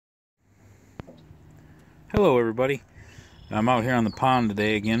Hello everybody. I'm out here on the pond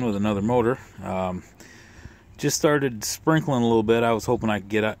today again with another motor. Just started sprinkling a little bit. I was hoping I could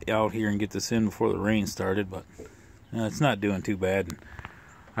get out here and get this in before the rain started, but it's not doing too bad.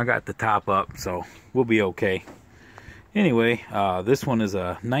 I got the top up, so we'll be okay. Anyway, this one is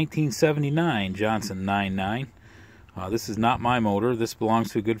a 1979 Johnson 99. This is not my motor. This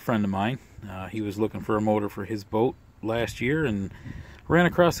belongs to a good friend of mine. He was looking for a motor for his boat last year and ran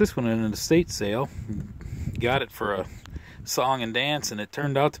across this one in an estate sale. Got it for a song and dance, and it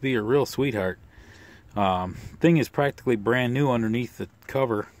turned out to be a real sweetheart. Thing is practically brand new underneath the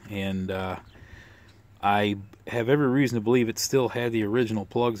cover, and I have every reason to believe it still had the original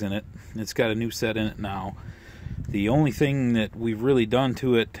plugs in it. It's got a new set in it now. The only thing that we've really done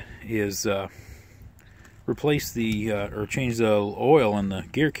to it is replace or change the oil in the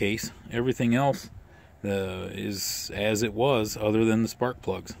gear case. Everything else is as it was, other than the spark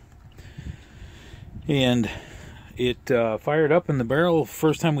plugs. And it fired up in the barrel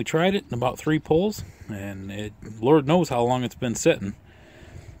first time we tried it in about 3 pulls, and Lord knows how long it's been sitting.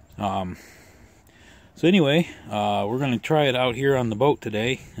 So anyway, we're going to try it out here on the boat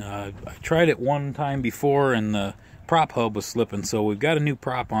today. I tried it one time before and the prop hub was slipping, so we've got a new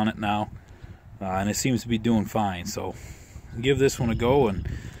prop on it now, and it seems to be doing fine. So give this one a go and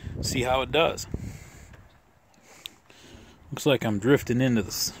see how it does. Looks like I'm drifting into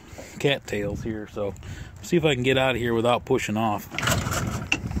the cattails here, so see if I can get out of here without pushing off.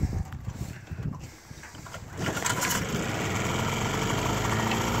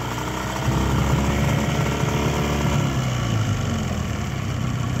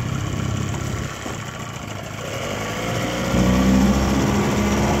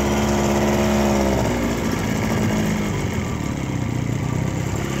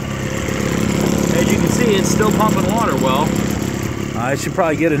 As you can see, it's still pumping water well. I should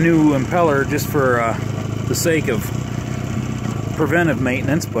probably get a new impeller just for the sake of preventive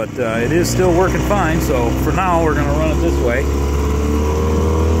maintenance, but it is still working fine, so for now we're going to run it this way.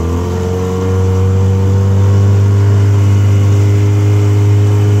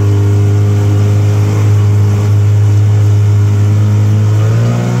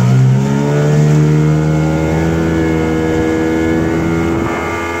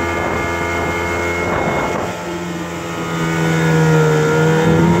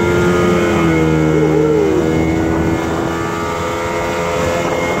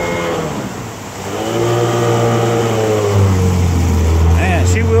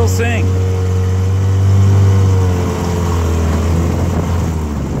 Sing.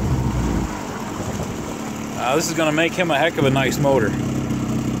 This is going to make him a heck of a nice motor.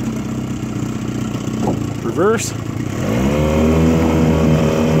 Reverse.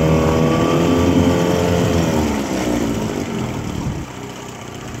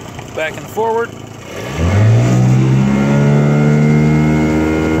 Back and forward.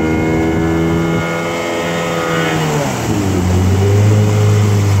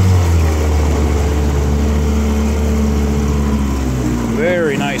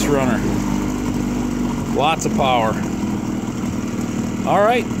 Very nice runner. Lots of power.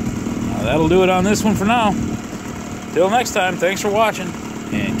 Alright, that'll do it on this one for now. Till next time, thanks for watching,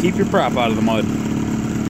 and keep your prop out of the mud.